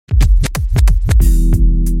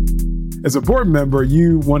as a board member,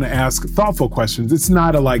 you want to ask thoughtful questions. It's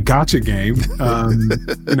not a gotcha game.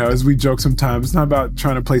 As we joke sometimes, it's not about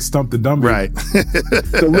trying to play stump the dummy. Right.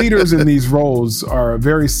 The leaders in these roles are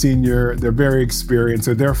very senior. They're very experienced.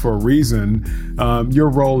 They're there for a reason. Your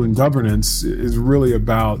role in governance is really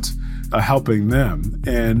about helping them.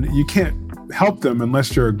 And you can't help them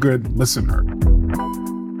unless you're a good listener.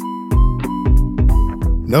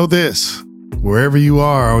 Know this, wherever you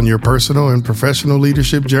are on your personal and professional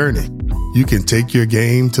leadership journey, you can take your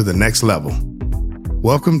game to the next level.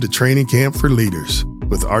 Welcome to Training Camp for Leaders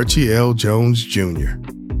with Archie L. Jones Jr.,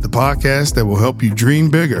 the podcast that will help you dream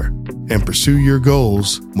bigger and pursue your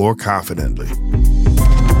goals more confidently.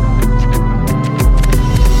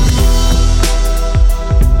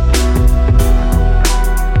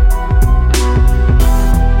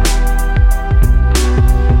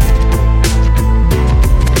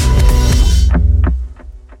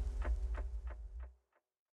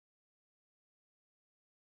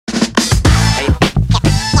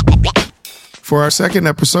 For our second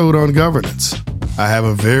episode on governance, I have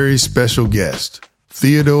a very special guest,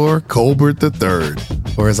 Theodore Colbert III,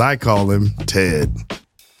 or as I call him, Ted.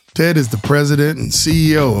 Ted is the president and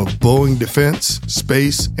CEO of Boeing Defense,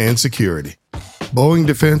 Space, and Security. Boeing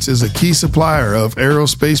Defense is a key supplier of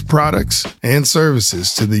aerospace products and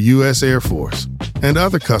services to the U.S. Air Force and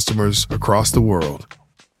other customers across the world.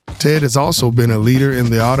 Ted has also been a leader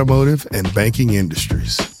in the automotive and banking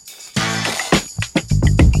industries.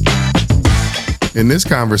 In this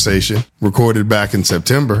conversation, recorded back in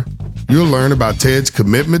September, you'll learn about Ted's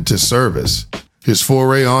commitment to service, his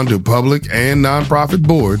foray onto public and nonprofit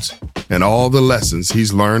boards, and all the lessons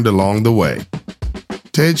he's learned along the way.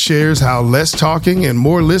 Ted shares how less talking and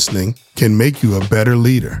more listening can make you a better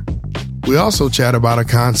leader. We also chat about a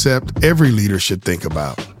concept every leader should think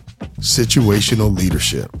about: situational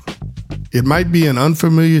leadership. It might be an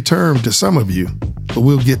unfamiliar term to some of you, but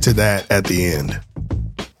we'll get to that at the end.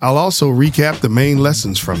 I'll also recap the main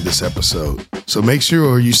lessons from this episode, so make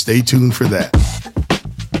sure you stay tuned for that.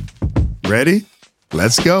 Ready?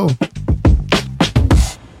 Let's go.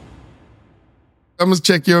 I'm going to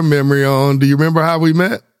check your memory on, do you remember how we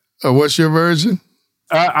met? Or what's your version?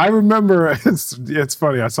 I remember, it's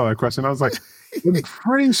funny, I saw that question. I was like, I'm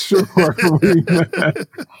pretty sure we met.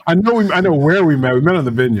 I know where we met. We met on the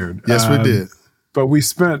vineyard. Yes, we did. But we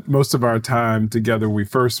spent most of our time together when we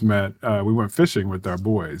first met. We went fishing with our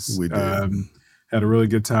boys. We did. Had a really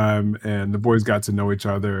good time, and the boys got to know each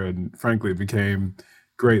other, and frankly became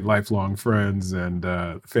great lifelong friends, and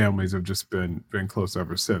families have just been close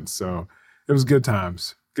ever since. So it was good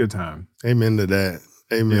times. Good time. Amen to that.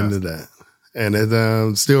 Amen to that. And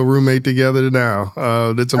it's still roommate together now.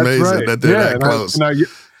 It's amazing that they're that close.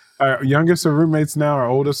 Our youngest are roommates now. Our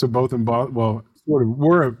oldest are both in Boston. Well,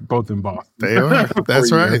 we're both in Boston. They are.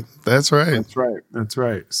 That's right. That's right. That's right. That's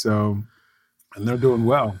right. So, and they're doing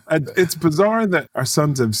well. It's bizarre that our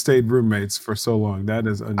sons have stayed roommates for so long. That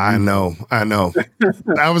is unusual. I know.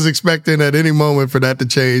 I was expecting at any moment for that to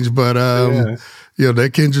change, but they're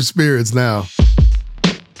kindred spirits now.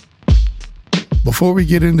 Before we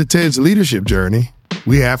get into Ted's leadership journey,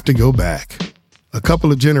 we have to go back. A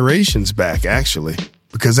couple of generations back, actually.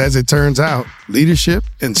 Because as it turns out, leadership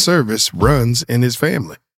and service runs in his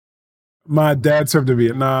family. My dad served in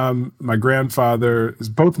Vietnam.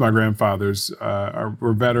 Both my grandfathers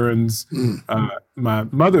were veterans. My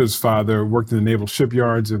mother's father worked in the naval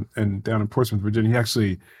shipyards and down in Portsmouth, Virginia. He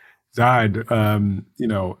actually died. I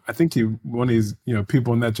think one of these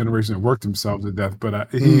people in that generation that worked themselves to death.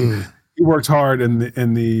 But he worked hard on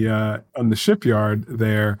the shipyard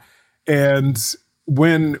there. And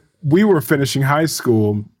when we were finishing high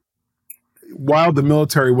school, while the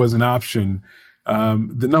military was an option,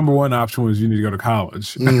 the number one option was you need to go to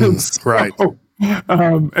college. Right.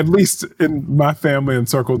 At least in my family and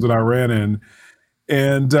circles that I ran in.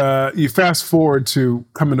 And you fast forward to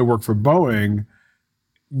coming to work for Boeing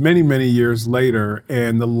many, many years later,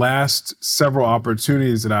 and the last several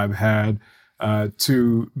opportunities that I've had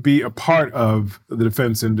to be a part of the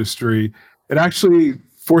defense industry, it actually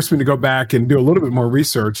forced me to go back and do a little bit more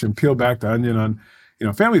research and peel back the onion on,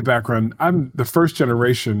 family background. I'm the first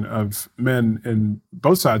generation of men in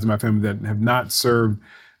both sides of my family that have not served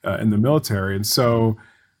in the military. And so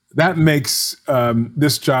that makes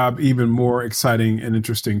this job even more exciting and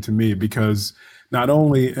interesting to me, because not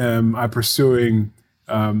only am I pursuing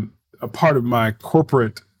a part of my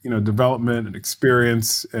corporate, development and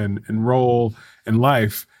experience and role in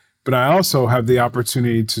life, but I also have the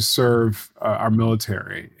opportunity to serve our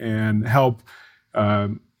military and help,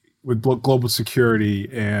 global security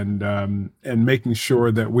and making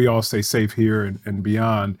sure that we all stay safe here and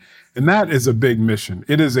beyond. And that is a big mission.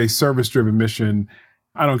 It is a service-driven mission.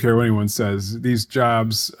 I don't care what anyone says. These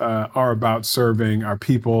jobs are about serving our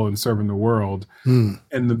people and serving the world. And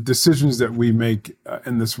the decisions that we make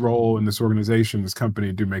in this role, in this organization, this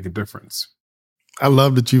company, do make a difference. I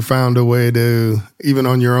love that you found a way to, even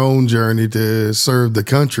on your own journey, to serve this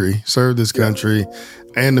country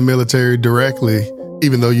and the military directly,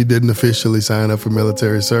 even though you didn't officially sign up for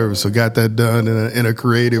military service. So got that done in a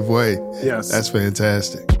creative way. Yes. That's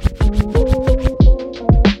fantastic.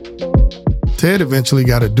 Ted eventually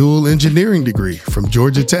got a dual engineering degree from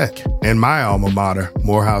Georgia Tech and my alma mater,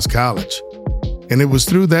 Morehouse College. And it was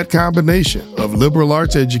through that combination of liberal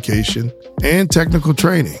arts education and technical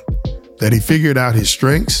training that he figured out his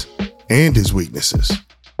strengths and his weaknesses.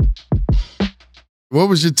 What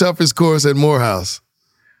was your toughest course at Morehouse?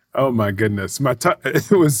 Oh my goodness.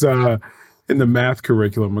 It was in the math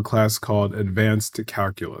curriculum, a class called Advanced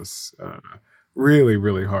Calculus. Really,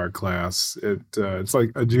 really hard class. It's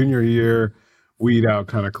like a junior year weed out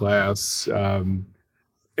kind of class.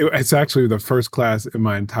 It's actually the first class in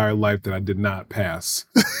my entire life that I did not pass.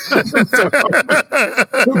 So,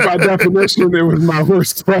 by definition, it was my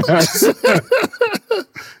worst class.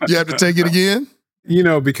 You have to take it again?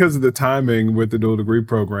 Because of the timing with the dual degree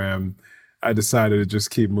program, I decided to just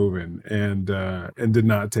keep moving and did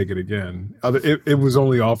not take it again. It was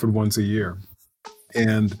only offered once a year.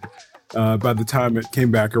 And by the time it came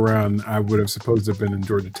back around, I would have supposed to have been in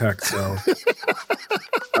Georgia Tech. So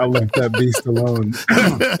I left that beast alone.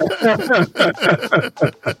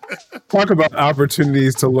 Talk about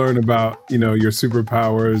opportunities to learn about, your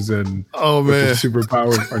superpowers and what your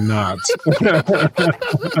superpowers are not.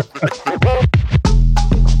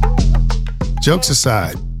 Jokes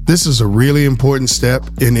aside, this is a really important step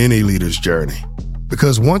in any leader's journey,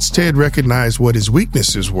 because once Ted recognized what his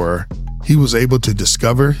weaknesses were, he was able to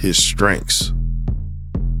discover his strengths.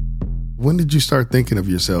 When did you start thinking of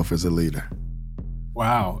yourself as a leader?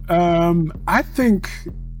 Wow. I think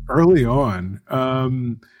early on,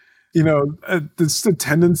 it's the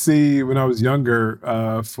tendency when I was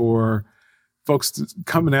younger for folks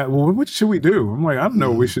coming at, well, what should we do? I'm like, I don't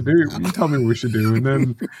know what we should do. You tell me what we should do. And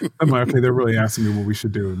then I'm like, okay, they're really asking me what we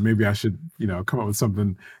should do. And maybe I should, come up with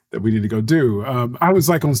something that we need to go do. I was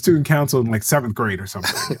like on student council in like 7th grade or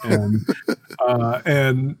something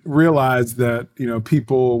and realized that,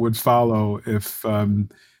 people would follow if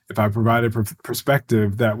I provided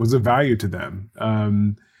perspective that was of value to them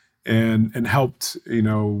and helped,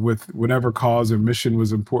 with whatever cause or mission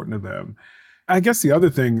was important to them. I guess the other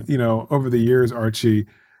thing, over the years, Archie,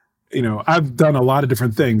 I've done a lot of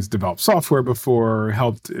different things, developed software before,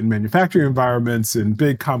 helped in manufacturing environments and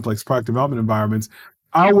big complex product development environments.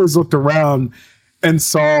 I always looked around and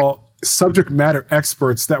saw subject matter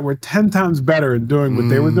experts that were 10 times better in doing what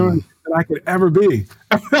they were doing than I could ever be.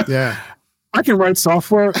 Yeah. I can write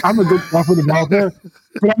software. I'm a good software developer,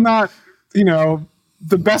 but I'm not,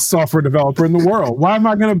 the best software developer in the world. Why am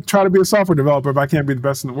I going to try to be a software developer if I can't be the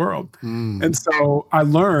best in the world? And so I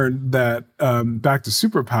learned that back to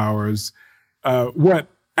superpowers, what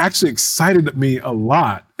actually excited me a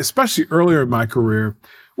lot, especially earlier in my career,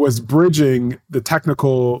 was bridging the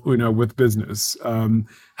technical, with business,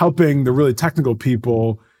 helping the really technical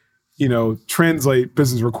people, translate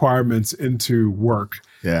business requirements into work,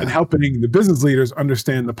 and helping the business leaders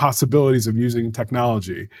understand the possibilities of using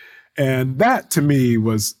technology. And that to me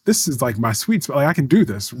this is like my sweet spot. Like I can do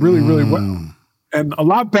this really, really well. And a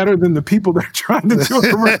lot better than the people that are trying to do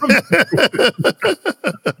it around me.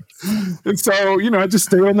 And so, I just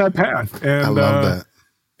stay on that path. And I love that.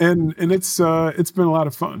 And it's been a lot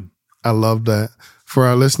of fun. I love that. For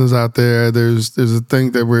our listeners out there, there's a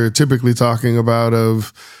thing that we're typically talking about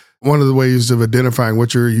of one of the ways of identifying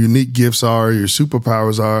what your unique gifts are, your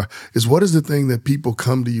superpowers are, is what is the thing that people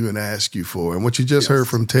come to you and ask you for? And what you just heard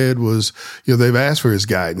from Ted was, they've asked for his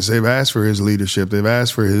guidance. They've asked for his leadership. They've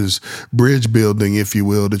asked for his bridge building, if you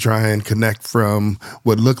will, to try and connect from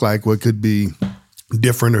what could be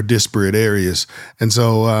different or disparate areas. And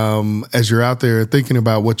so as you're out there thinking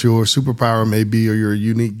about what your superpower may be or your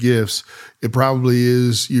unique gifts, it probably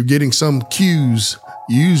is you're getting some cues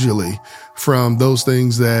usually from those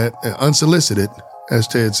things that unsolicited, as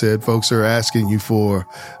Ted said, folks are asking you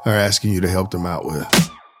to help them out with.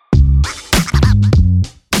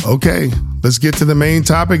 Okay, let's get to the main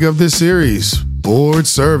topic of this series, board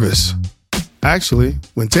service. Actually,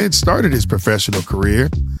 when Ted started his professional career,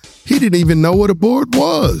 he didn't even know what a board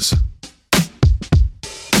was.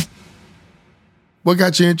 What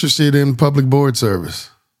got you interested in public board service?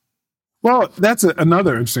 Well, that's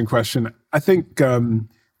another interesting question. I think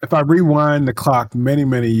if I rewind the clock many,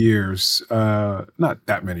 many years, not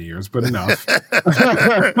that many years, but enough.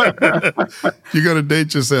 You're going to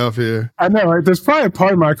date yourself here. I know, right? There's probably a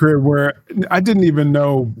part of my career where I didn't even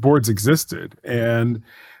know boards existed. And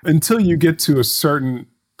until you get to a certain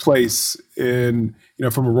place in,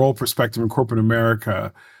 from a role perspective in corporate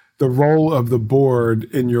America, the role of the board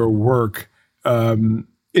in your work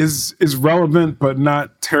is relevant, but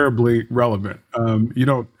not terribly relevant. You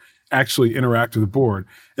don't actually interact with the board.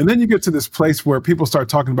 And then you get to this place where people start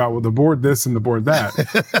talking about, well, the board this and the board that.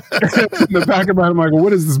 In the back of my head, I'm like, well,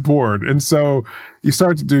 what is this board? And so you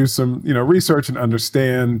start to do some, research and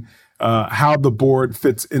understand how the board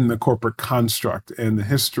fits in the corporate construct and the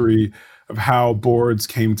history of how boards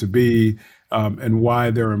came to be and why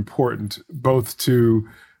they're important, both to,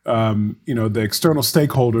 the external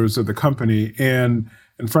stakeholders of the company and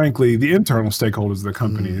frankly, the internal stakeholders of the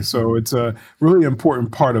company. Mm-hmm. So it's a really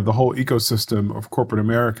important part of the whole ecosystem of corporate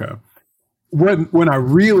America. When I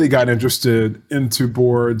really got interested into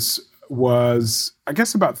boards was, I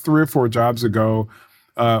guess, about 3 or 4 jobs ago,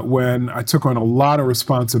 when I took on a lot of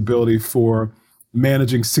responsibility for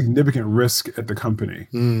managing significant risk at the company.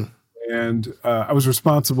 Mm. And I was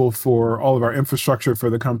responsible for all of our infrastructure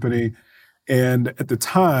for the company. And at the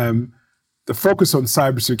time, the focus on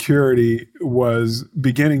cybersecurity was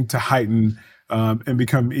beginning to heighten and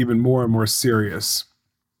become even more and more serious.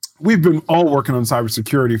 We've been all working on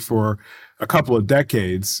cybersecurity for a couple of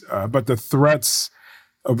decades, but the threats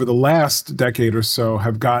over the last decade or so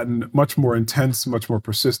have gotten much more intense, much more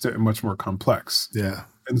persistent, and much more complex. Yeah.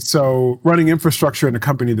 And so running infrastructure in a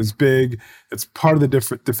company that's big, that's part of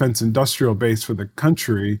the defense industrial base for the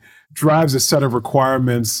country, drives a set of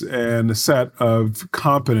requirements and a set of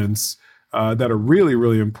competence that are really,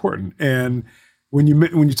 really important. And when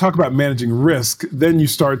you talk about managing risk, then you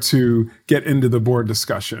start to get into the board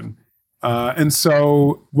discussion. And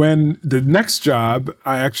so when the next job,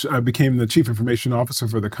 I became the chief information officer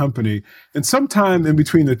for the company. And sometime in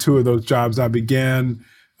between the two of those jobs, I began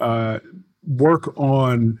work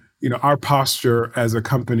on our posture as a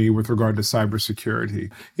company with regard to cybersecurity.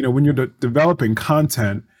 When you're developing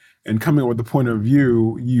content and coming up with a point of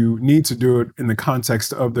view, you need to do it in the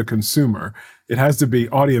context of the consumer. It has to be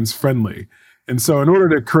audience friendly. And so in order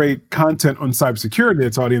to create content on cybersecurity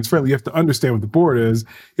that's audience friendly, you have to understand what the board is.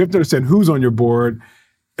 You have to understand who's on your board,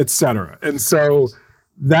 et cetera. And so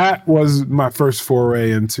that was my first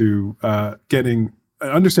foray into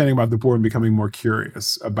understanding about the board and becoming more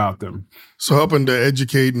curious about them. So helping to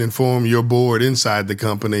educate and inform your board inside the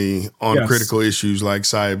company on critical issues like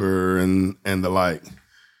cyber and the like.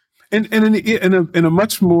 And in a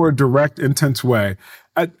much more direct, intense way.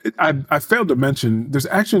 I failed to mention, there's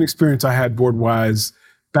actually an experience I had board-wise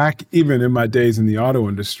back even in my days in the auto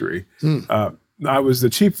industry. I was the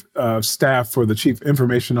chief of staff for the chief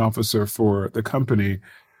information officer for the company,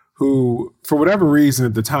 who, for whatever reason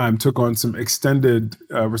at the time, took on some extended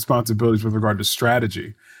responsibilities with regard to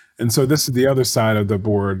strategy. And so this is the other side of the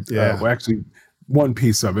board, actually one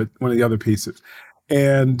piece of it, one of the other pieces.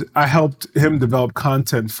 And I helped him develop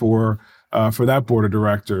content for that board of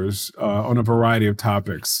directors on a variety of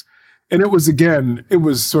topics. And it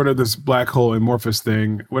was sort of this black hole amorphous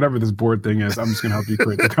thing. Whatever this board thing is, I'm just going to help you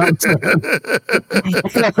create the content.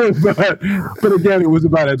 but again, it was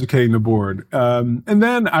about educating the board. And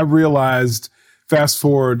then I realized, fast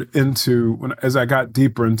forward as I got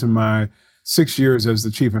deeper into my 6 years as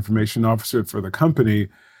the chief information officer for the company,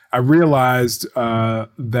 I realized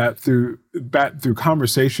that through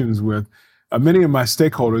conversations with many of my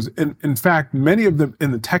stakeholders, and in fact, many of them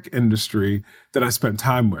in the tech industry that I spent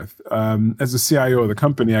time with. As the CIO of the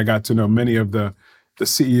company, I got to know many of the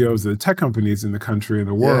CEOs of the tech companies in the country and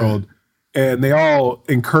the world. And they all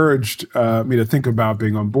encouraged me to think about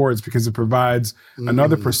being on boards because it provides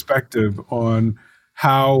another perspective on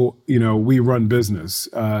how we run business.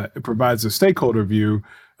 It provides a stakeholder view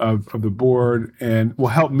of the board and will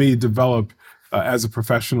help me develop as a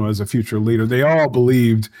professional, as a future leader. They all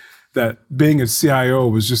believed that being a CIO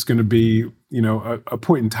was just going to be, a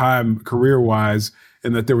point in time career-wise,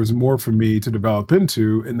 and that there was more for me to develop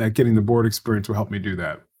into, and that getting the board experience will help me do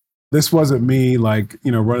that. This wasn't me running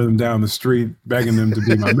them down the street, begging them to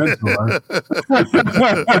be my mentor.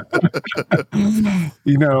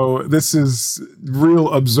 This is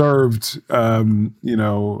real observed,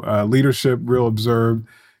 leadership, real observed,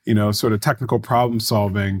 sort of technical problem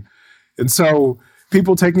solving. And so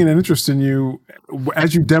people taking an interest in you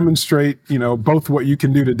as you demonstrate, both what you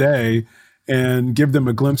can do today and give them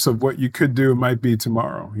a glimpse of what you could do might be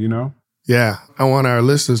tomorrow, Yeah, I want our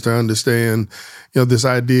listeners to understand, this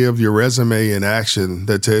idea of your resume in action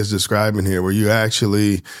that Ted's describing here, where you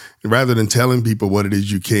actually, rather than telling people what it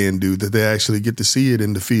is you can do, that they actually get to see it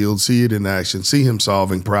in the field, see it in action, see him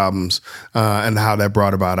solving problems, and how that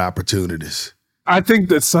brought about opportunities. I think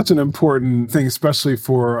that's such an important thing, especially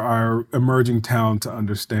for our emerging talent to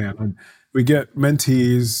understand. And we get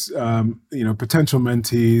mentees, potential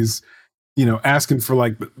mentees, asking for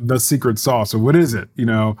like the secret sauce or what is it?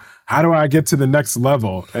 How do I get to the next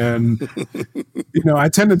level? And, I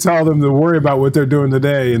tend to tell them to worry about what they're doing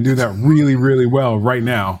today and do that really, really well right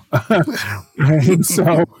now.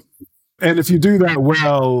 And if you do that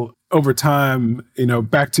well over time,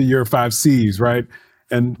 back to your 5 C's, right?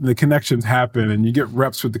 And the connections happen and you get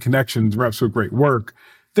reps with the connections, reps with great work,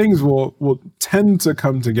 things will tend to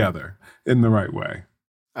come together in the right way.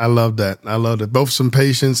 I love that. Both some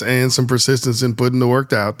patience and some persistence in putting the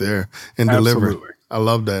work out there and delivering. Absolutely. I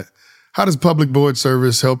love that. How does public board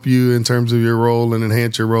service help you in terms of your role and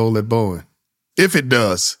enhance your role at Boeing? If it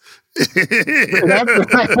does. It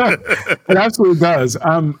absolutely does.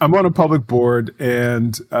 I'm on a public board,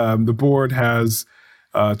 and the board has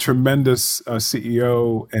a tremendous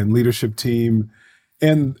CEO and leadership team,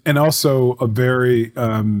 and also a very,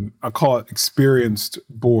 I call it experienced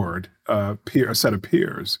board, a set of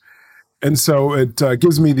peers. And so it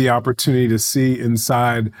gives me the opportunity to see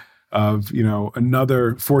inside of,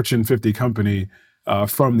 another Fortune 50 company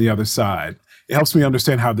from the other side. It helps me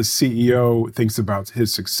understand how the CEO thinks about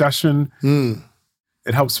his succession.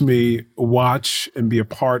 It helps me watch and be a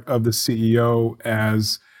part of the CEO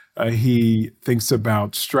as he thinks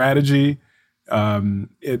about strategy.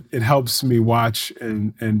 It helps me watch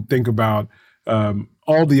and think about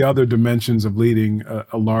all the other dimensions of leading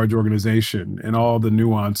a large organization and all the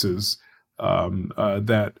nuances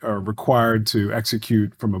that are required to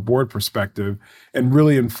execute from a board perspective and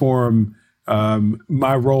really inform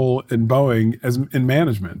my role in Boeing in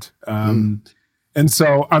management. And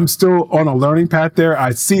so I'm still on a learning path there.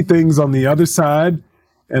 I see things on the other side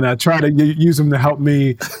and I try to use them to help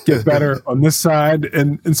me get better on this side.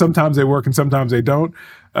 And sometimes they work and sometimes they don't.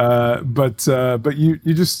 But you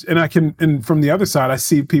just, and from the other side, I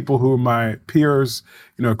see people who are my peers,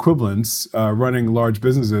 equivalents, running large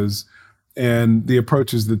businesses and the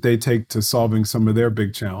approaches that they take to solving some of their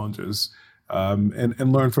big challenges,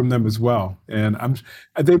 and learn from them as well. And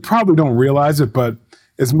they probably don't realize it, but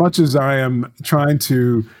as much as I am trying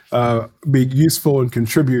to be useful and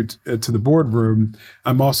contribute to the boardroom,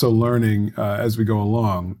 I'm also learning as we go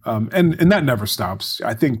along. And that never stops.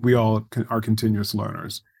 I think we all are continuous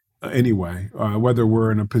learners anyway, whether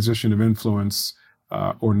we're in a position of influence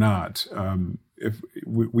or not. If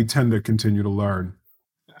we tend to continue to learn.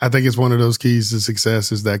 I think it's one of those keys to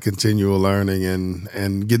success is that continual learning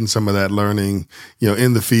and getting some of that learning,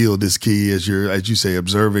 in the field is key as you say,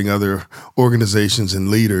 observing other organizations and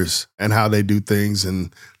leaders and how they do things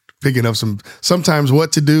and picking up sometimes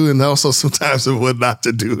what to do and also sometimes what not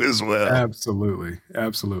to do as well. Absolutely.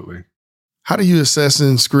 Absolutely. How do you assess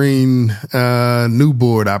and screen new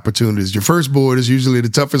board opportunities? Your first board is usually the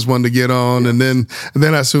toughest one to get on, and then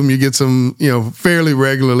I assume you get some, fairly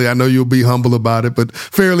regularly. I know you'll be humble about it, but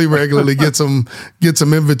fairly regularly get some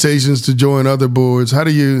invitations to join other boards. How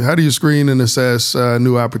do you screen and assess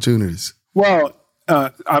new opportunities? Well,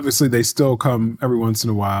 obviously they still come every once in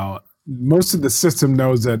a while. Most of the system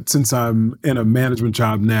knows that since I'm in a management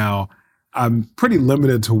job now, I'm pretty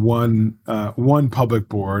limited to one public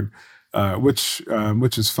board. Which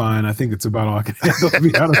is fine. I think it's about all I can handle, to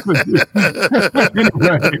be honest with you.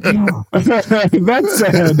 Anyway, that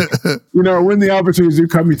said, when the opportunities do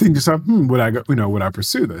come, you think to yourself, would I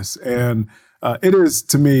pursue this? And it is,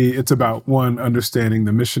 to me, it's about one, understanding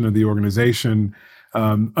the mission of the organization,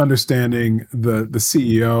 understanding the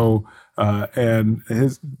CEO and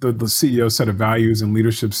the CEO set of values and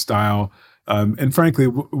leadership style, and frankly,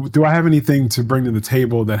 do I have anything to bring to the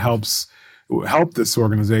table that help this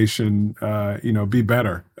organization, be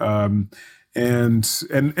better. And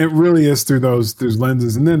it really is through those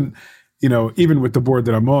lenses. And then, even with the board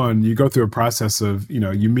that I'm on, you go through a process of,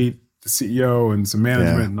 you meet the CEO and some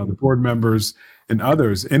management and other board members and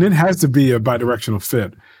others. And it has to be a bidirectional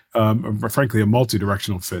fit, or frankly, a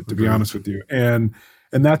multi-directional fit, to be honest with you. And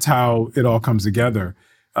that's how it all comes together.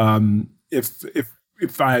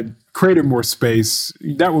 If I had created more space,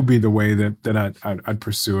 that would be the way that I'd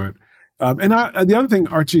pursue it. And the other thing,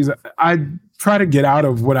 Archie, is I try to get out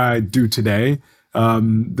of what I do today.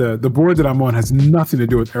 The board that I'm on has nothing to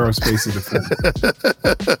do with aerospace and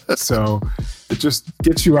defense. So it just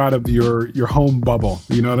gets you out of your home bubble.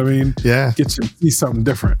 You know what I mean? Yeah. Gets you to see something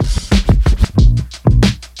different.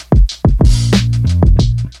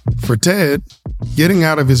 For Ted, getting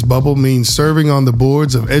out of his bubble means serving on the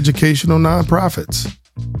boards of educational nonprofits.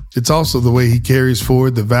 It's also the way he carries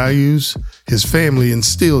forward the values his family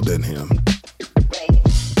instilled in him.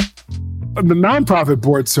 The nonprofit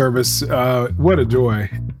board service, what a joy.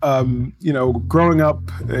 Growing up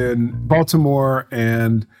in Baltimore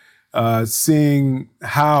and seeing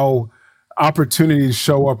how opportunities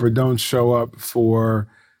show up or don't show up for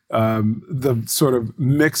the sort of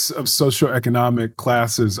mix of socioeconomic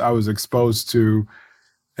classes I was exposed to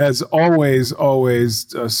has always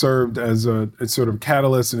served as a sort of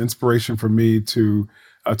catalyst and inspiration for me to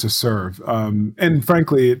serve. And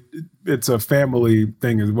frankly, it's a family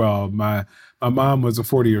thing as well. My mom was a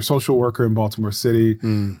 40-year social worker in Baltimore City.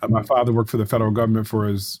 My father worked for the federal government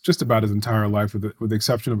for just about his entire life, with the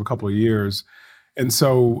exception of a couple of years. And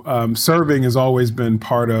so serving has always been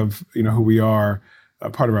part of who we are,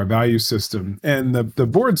 part of our value system. And the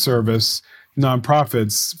board service,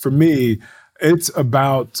 nonprofits, for me, it's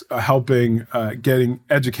about helping getting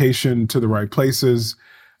education to the right places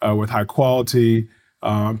with high quality,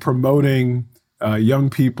 promoting young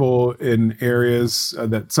people in areas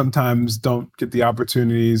that sometimes don't get the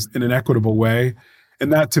opportunities in an equitable way.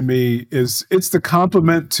 And that to me it's the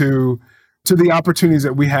complement to the opportunities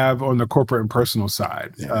that we have on the corporate and personal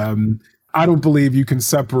side. Yeah. I don't believe you can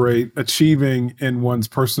separate achieving in one's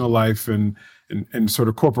personal life and sort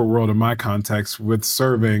of corporate world in my context with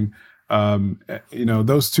serving.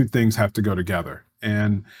 Those two things have to go together.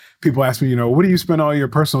 And people ask me, what do you spend all your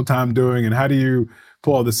personal time doing and how do you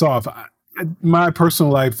pull all this off? My personal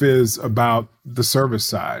life is about the service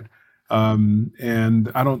side.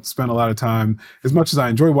 And I don't spend a lot of time, as much as I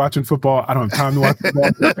enjoy watching football, I don't have time to watch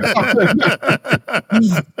football.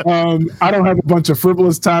 I don't have a bunch of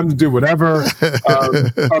frivolous time to do whatever.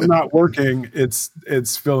 I'm not working. It's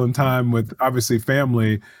filling time with obviously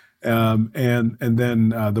family, and then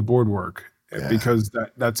the board work, because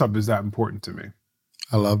that stuff is that important to me.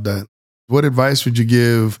 I love that. What advice would you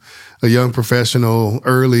give a young professional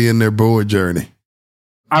early in their board journey?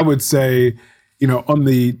 I would say, on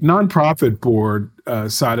the nonprofit board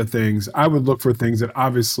side of things, I would look for things that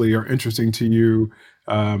obviously are interesting to you,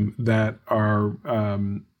 that are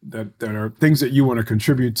things that you want to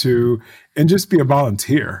contribute to, and just be a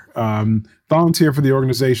volunteer. Volunteer for the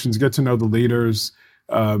organizations, get to know the leaders,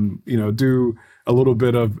 do a little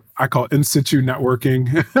bit of, I call in situ networking,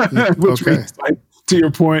 which means, like, to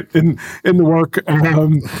your point, in the work,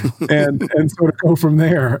 and sort of go from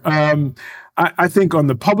there. I think on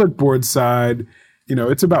the public board side,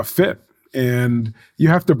 it's about fit, and you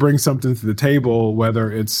have to bring something to the table,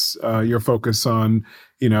 whether it's your focus on,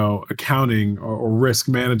 accounting or risk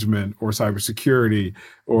management or cybersecurity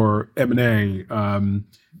or M&A.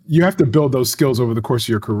 You have to build those skills over the course of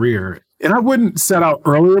your career. And I wouldn't set out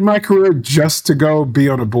earlier in my career just to go be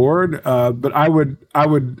on a board, but I would,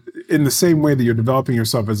 in the same way that you're developing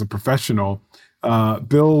yourself as a professional,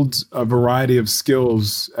 build a variety of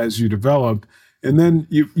skills as you develop. And then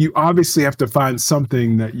you obviously have to find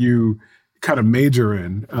something that you kind of major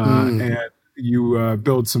in, and you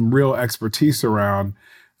build some real expertise around,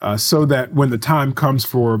 so that when the time comes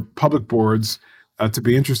for public boards to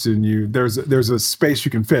be interested in you, there's a space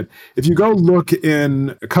you can fit. If you go look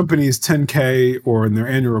in a company's 10K or in their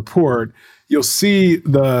annual report, you'll see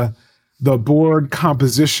the board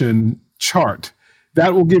composition chart.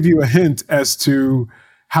 That will give you a hint as to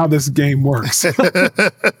how this game works. You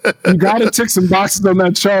got to tick some boxes on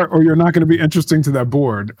that chart, or you're not going to be interesting to that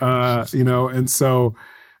board. And so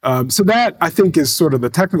that, I think, is sort of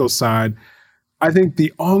the technical side. I think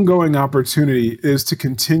the ongoing opportunity is to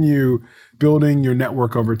continue building your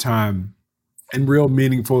network over time in real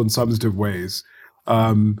meaningful and substantive ways.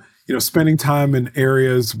 Spending time in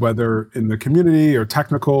areas, whether in the community or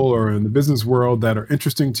technical or in the business world, that are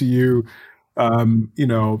interesting to you.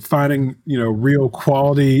 Finding, real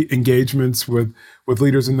quality engagements with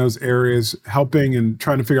leaders in those areas, helping and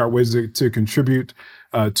trying to figure out ways to contribute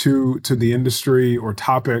to the industry or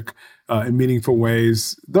topic in meaningful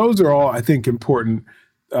ways. Those are all, I think, important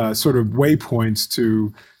sort of waypoints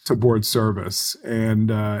to board service.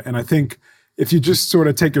 And I think if you just sort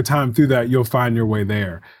of take your time through that, you'll find your way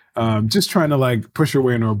there. Just trying to push your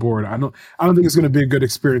way into a board, I don't think it's going to be a good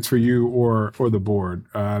experience for you or the board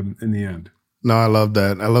in the end. No, I love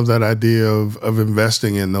that. I love that idea of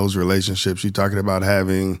investing in those relationships. You're talking about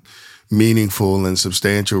having, meaningful and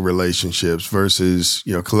substantial relationships versus,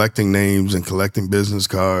 collecting names and collecting business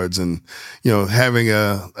cards and, having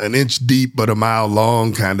an inch deep but a mile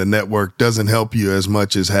long kind of network doesn't help you as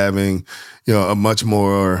much as having, a much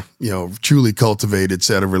more, truly cultivated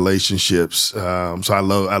set of relationships. So I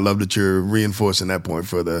love that you're reinforcing that point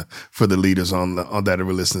for the leaders on that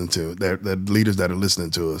are listening to the leaders that are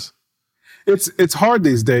listening to us. It's hard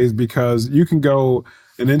these days because you can go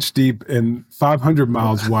an inch deep and 500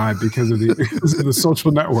 miles wide because of the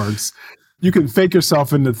social networks. You can fake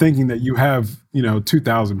yourself into thinking that you have,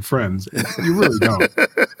 2,000 friends. You really don't.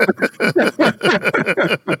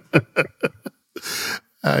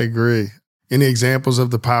 I agree. Any examples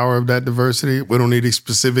of the power of that diversity? We don't need a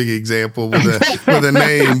specific example with a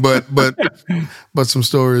name, but some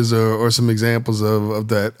stories or some examples of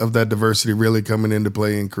that diversity really coming into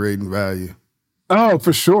play and creating value. Oh,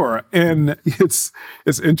 for sure. And it's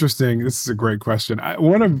interesting. This is a great question.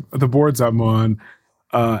 One of the boards I'm on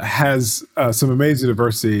has some amazing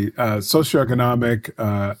diversity, socioeconomic,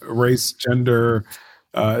 race, gender,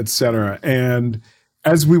 et cetera. And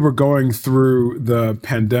as we were going through the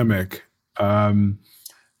pandemic, the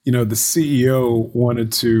CEO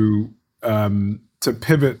wanted to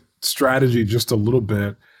pivot strategy just a little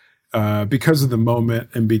bit because of the moment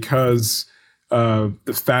and because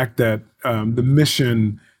the fact that the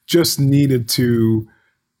mission just needed to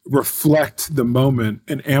reflect the moment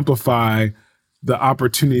and amplify the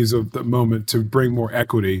opportunities of the moment to bring more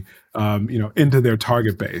equity, into their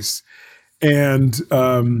target base. And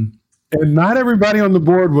not everybody on the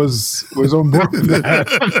board was on board with that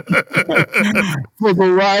for a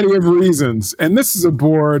variety of reasons. And this is a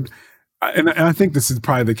board. And I think this is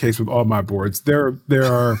probably the case with all my boards. There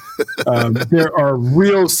are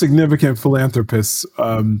real significant philanthropists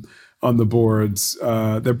on the boards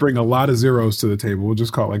that bring a lot of zeros to the table. We'll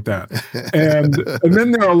just call it like that. And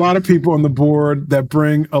then there are a lot of people on the board that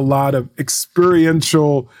bring a lot of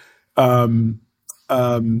experiential sort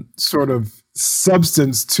of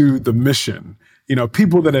substance to the mission.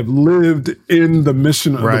 People that have lived in the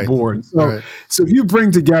mission of the board. So if you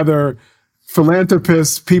bring together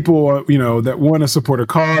philanthropists, people, that want to support a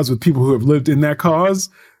cause with people who have lived in that cause,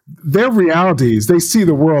 their realities, they see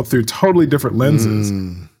the world through totally different lenses.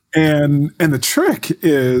 And the trick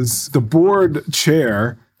is the board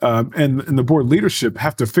chair and the board leadership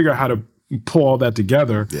have to figure out how to pull all that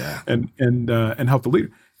together and help the leader.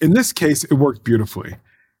 In this case, it worked beautifully.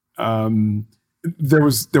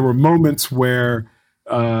 There were moments where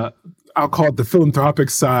I'll call it the philanthropic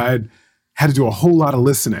side had to do a whole lot of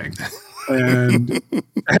listening. And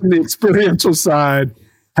the experiential side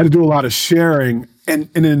had to do a lot of sharing and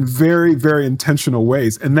in very, very intentional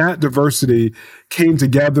ways. And that diversity came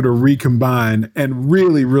together to recombine and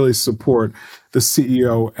really, really support the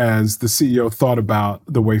CEO as the CEO thought about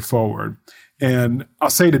the way forward. And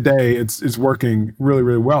I'll say today, it's working really,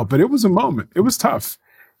 really well. But it was a moment. It was tough.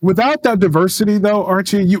 Without that diversity, though,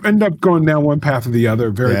 Archie, you end up going down one path or the other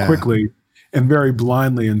very quickly. And very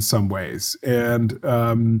blindly in some ways. And,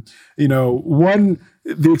 the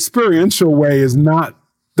experiential way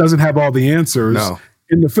doesn't have all the answers. No.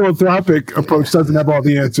 And the philanthropic approach doesn't have all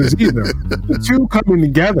the answers either. The two coming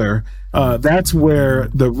together, that's where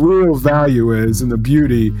the real value is and the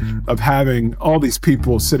beauty of having all these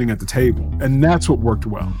people sitting at the table. And that's what worked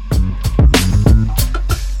well.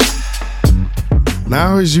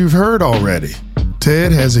 Now, as you've heard already,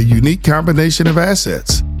 Ted has a unique combination of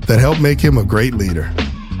assets that help make him a great leader.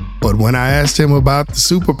 But when I asked him about the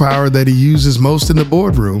superpower that he uses most in the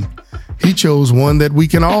boardroom, he chose one that we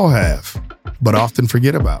can all have, but often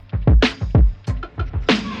forget about.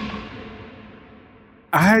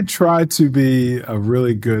 I try to be a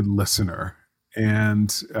really good listener,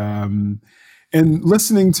 and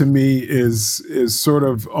listening to me is sort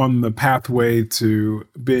of on the pathway to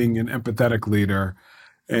being an empathetic leader.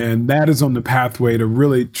 And that is on the pathway to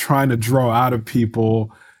really trying to draw out of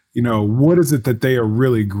people, what is it that they are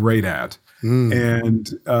really great at? And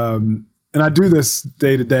I do this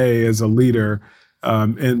day to day as a leader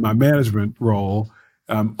in my management role,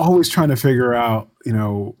 always trying to figure out,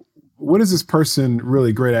 what is this person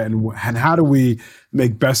really great at and how do we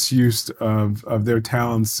make best use of their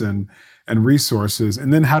talents and resources?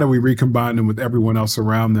 And then how do we recombine them with everyone else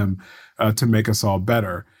around them to make us all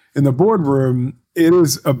better? In the boardroom, it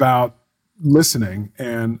is about listening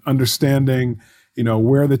and understanding,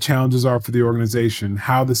 where the challenges are for the organization,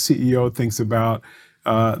 how the CEO thinks about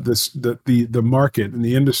the market and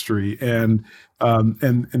the industry, and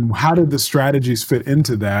how do the strategies fit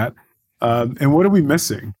into that, and what are we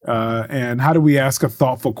missing, and how do we ask a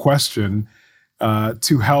thoughtful question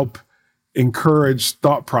to help encourage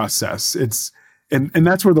thought process. And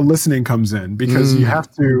that's where the listening comes in, because you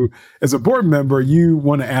have to, as a board member, you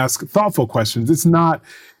want to ask thoughtful questions. It's not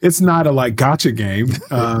a like gotcha game.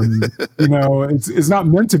 It's not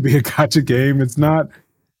meant to be a gotcha game. It's not,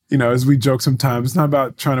 as we joke sometimes, it's not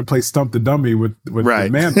about trying to play stump the dummy with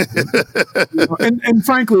right. the man. And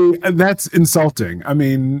frankly, that's insulting. I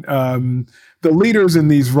mean, the leaders in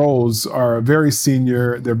these roles are very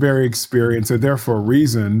senior. They're very experienced. They're there for a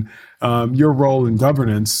reason. Your role in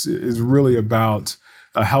governance is really about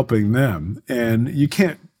helping them, and you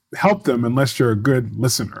can't help them unless you're a good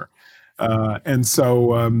listener. And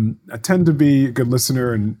so I tend to be a good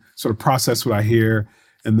listener and sort of process what I hear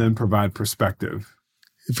and then provide perspective.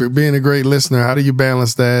 If you're being a great listener, how do you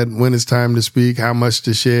balance that? When it's time to speak, how much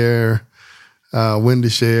to share, when to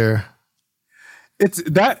share? It's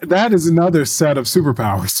that is another set of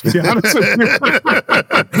superpowers, to be honest with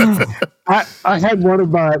you. I had one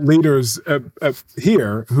of my leaders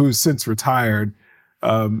here who's since retired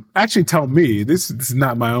actually tell me, this is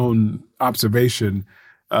not my own observation.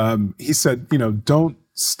 He said, don't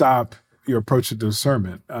stop your approach to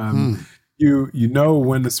discernment. You know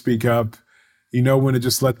when to speak up. You know when to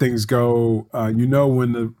just let things go. You know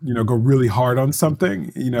when to go really hard on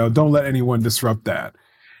something. Don't let anyone disrupt that.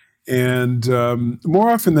 And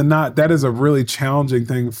more often than not, that is a really challenging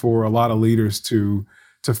thing for a lot of leaders to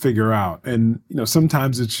figure out. And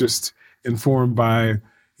sometimes it's just informed by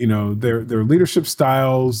their leadership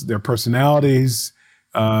styles, their personalities.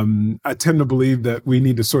 I tend to believe that we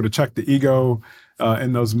need to sort of check the ego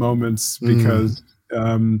in those moments, because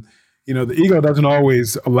the ego doesn't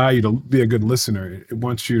always allow you to be a good listener. It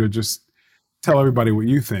wants you to just tell everybody what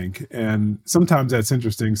you think. And sometimes that's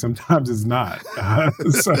interesting. Sometimes it's not.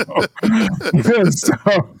 So,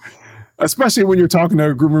 especially when you're talking to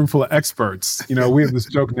a room full of experts, we have this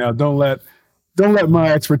joke now, don't let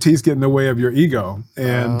my expertise get in the way of your ego.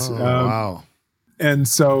 And, wow. And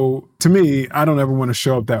so to me, I don't ever want to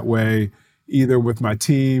show up that way, either with my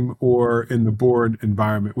team or in the board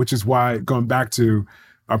environment, which is why, going back to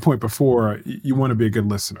our point before, you want to be a good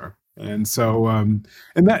listener. And so, and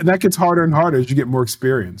that gets harder and harder as you get more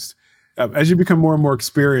experienced. As you become more and more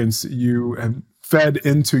experienced, you have fed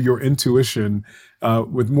into your intuition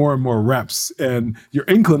with more and more reps. And your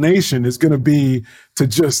inclination is going to be to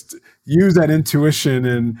just use that intuition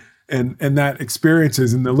and that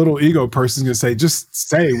experiences, and the little ego person is going to say, just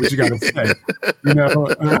say what you got to say,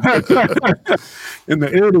 and the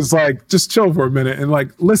id is like, just chill for a minute and like,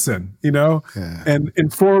 listen, and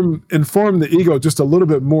inform the ego just a little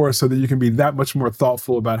bit more so that you can be that much more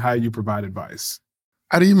thoughtful about how you provide advice.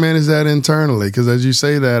 How do you manage that internally? Because as you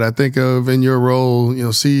say that, I think of in your role,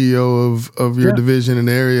 CEO of your division and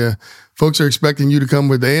area, folks are expecting you to come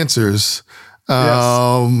with answers.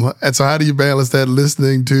 Yes. And so how do you balance that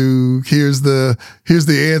listening to here's the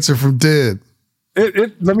answer from Ted?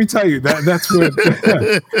 Let me tell you, that's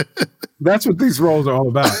what these roles are all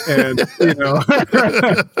about. And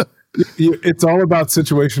it's all about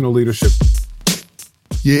situational leadership.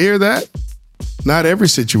 You hear that? Not every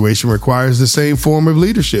situation requires the same form of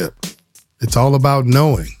leadership. It's all about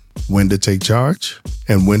knowing when to take charge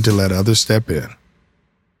and when to let others step in.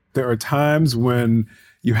 There are times when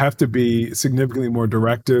you have to be significantly more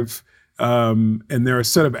directive. And there are a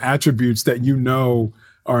set of attributes that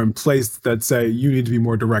are in place that say you need to be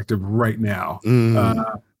more directive right now. And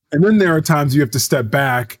then there are times you have to step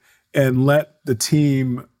back and let the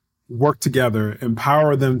team work together,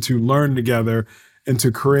 empower them to learn together and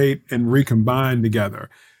to create and recombine together.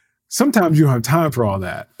 Sometimes you don't have time for all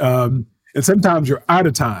that. And sometimes you're out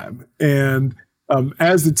of time. And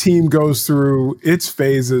as the team goes through its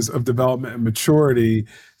phases of development and maturity,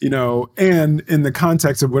 and in the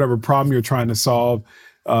context of whatever problem you're trying to solve,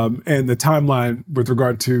 and the timeline with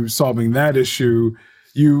regard to solving that issue,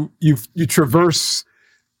 you traverse,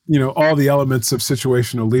 all the elements of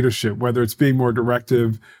situational leadership, whether it's being more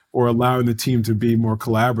directive or allowing the team to be more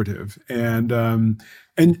collaborative.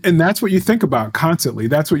 And that's what you think about constantly.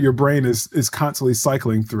 That's what your brain is constantly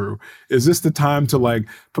cycling through. Is this the time to like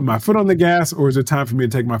put my foot on the gas, or is it time for me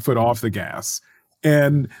to take my foot off the gas?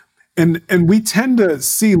 And we tend to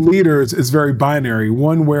see leaders as very binary,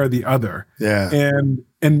 one way or the other. Yeah.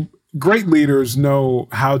 And great leaders know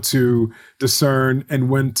how to discern and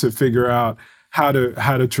when to figure out how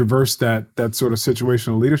to traverse that sort of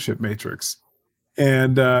situational leadership matrix.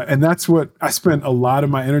 And that's what I spent a lot of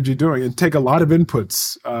my energy doing, and take a lot of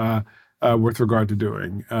inputs with regard to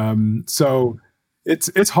doing. So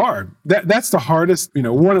it's hard. That's the hardest,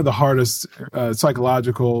 one of the hardest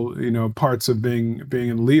psychological, parts of being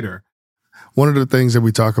a leader. One of the things that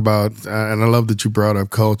we talk about, and I love that you brought up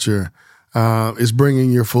culture, is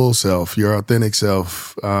bringing your full self, your authentic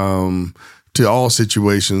self, to all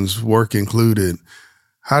situations, work included.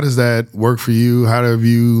 How does that work for you? How have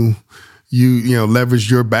you leveraged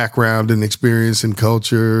your background and experience and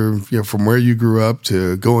culture, from where you grew up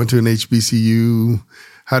to going to an HBCU?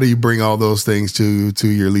 How do you bring all those things to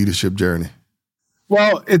your leadership journey?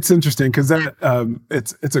 Well, it's interesting because that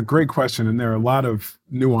it's a great question, and there are a lot of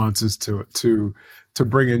nuances to it to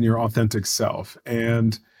bring in your authentic self.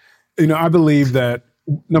 And I believe that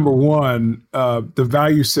number one, the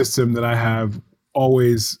value system that I have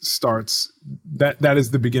always starts. That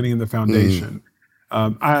is the beginning and the foundation.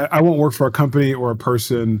 I won't work for a company or a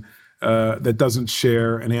person that doesn't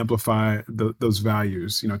share and amplify those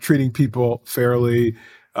values. Treating people fairly,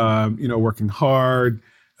 working hard.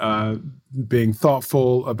 Being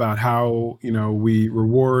thoughtful about how, we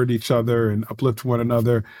reward each other and uplift one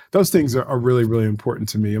another. Those things are really, really important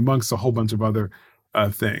to me, amongst a whole bunch of other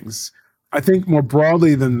things. I think more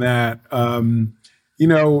broadly than that,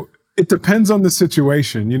 it depends on the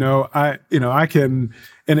situation. I can,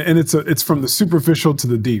 and it's from the superficial to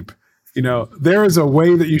the deep. There is a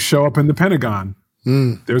way that you show up in the Pentagon.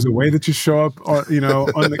 There's a way that you show up, on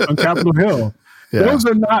Capitol Hill. Yeah. Those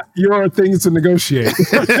are not your things to negotiate. You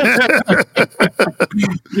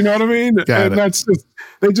know what I mean? And that's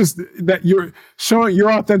that you're showing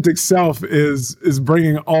your authentic self is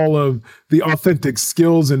bringing all of the authentic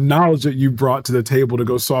skills and knowledge that you brought to the table to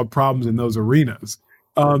go solve problems in those arenas.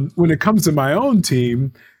 When it comes to my own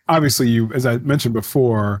team, obviously, as I mentioned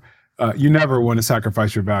before, you never want to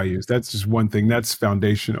sacrifice your values. That's just one thing. That's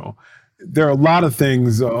foundational. There are a lot of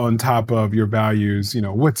things on top of your values,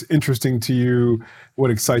 what's interesting to you,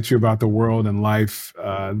 what excites you about the world and life,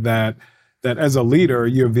 that as a leader,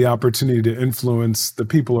 you have the opportunity to influence the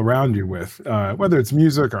people around you with, whether it's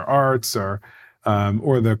music or arts or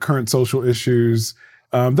the current social issues.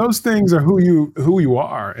 Those things are who you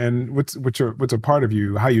are and what's a part of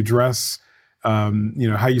you, how you dress, how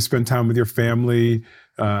you spend time with your family,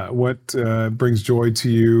 what brings joy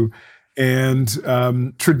to you. And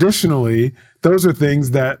traditionally, those are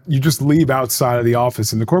things that you just leave outside of the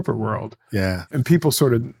office in the corporate world. Yeah. And people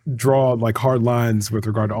sort of draw like hard lines with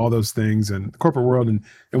regard to all those things in the corporate world. And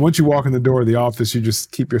once you walk in the door of the office, you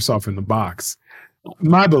just keep yourself in the box.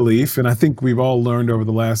 My belief, and I think we've all learned over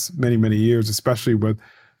the last many, many years, especially with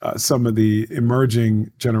some of the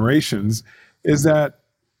emerging generations, is that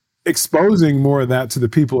exposing more of that to the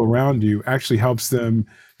people around you actually helps them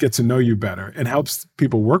get to know you better and helps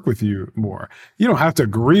people work with you more. You don't have to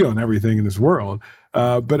agree on everything in this world,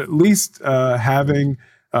 but at least having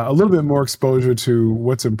a little bit more exposure to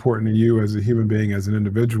what's important to you as a human being, as an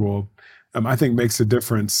individual, I think makes a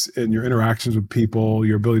difference in your interactions with people,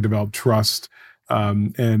 your ability to develop trust,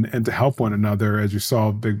 and to help one another as you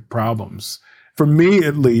solve big problems. For me,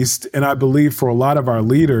 at least, and I believe for a lot of our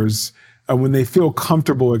leaders, when they feel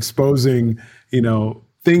comfortable exposing,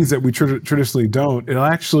 things that we traditionally don't, it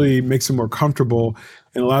actually makes them more comfortable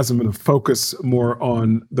and allows them to focus more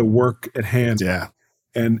on the work at hand. Yeah.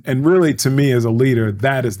 And really, to me, as a leader,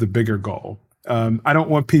 that is the bigger goal. I don't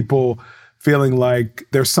want people feeling like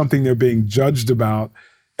there's something they're being judged about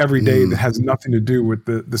every day that has nothing to do with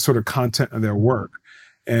the sort of content of their work.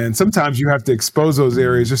 And sometimes you have to expose those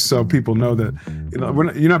areas just so people know that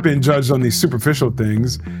you're not being judged on these superficial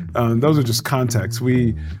things. Those are just context.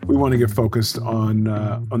 We want to get focused on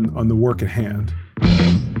the work at hand.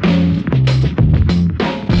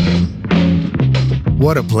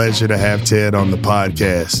 What a pleasure to have Ted on the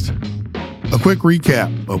podcast. A quick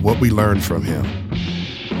recap of what we learned from him.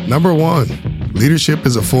 Number 1, leadership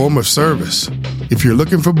is a form of service. If you're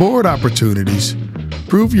looking for board opportunities,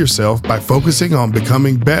 prove yourself by focusing on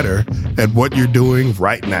becoming better at what you're doing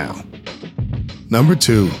right now. Number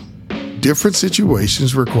 2, different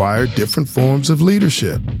situations require different forms of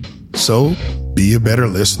leadership. So be a better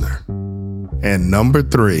listener. And number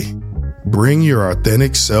 3, bring your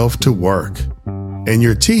authentic self to work, and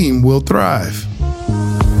your team will thrive.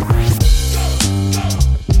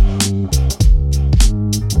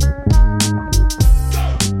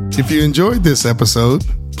 If you enjoyed this episode,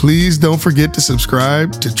 please don't forget to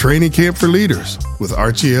subscribe to Training Camp for Leaders with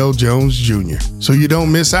Archie L. Jones Jr. so you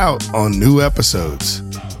don't miss out on new episodes.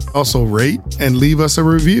 Also rate and leave us a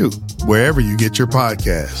review wherever you get your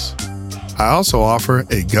podcasts. I also offer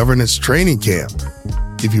a governance training camp.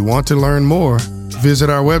 If you want to learn more, visit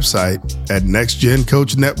our website at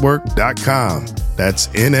nextgencoachnetwork.com. That's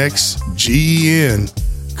NXGEN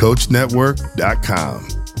coachnetwork.com.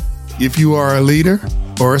 If you are a leader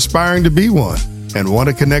or aspiring to be one and want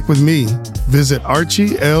to connect with me, visit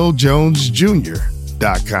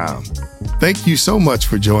ArchieLJonesJr.com. Thank you so much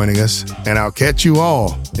for joining us, and I'll catch you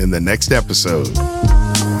all in the next episode.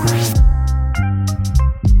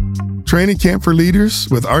 Training Camp for Leaders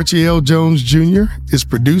with Archie L. Jones Jr. is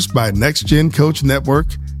produced by Next Gen Coach Network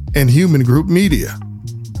and Human Group Media.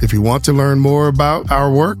 If you want to learn more about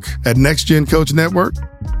our work at Next Gen Coach Network,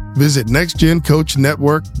 visit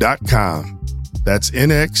nextgencoachnetwork.com. That's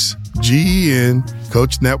NXGEN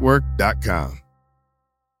coachnetwork.com.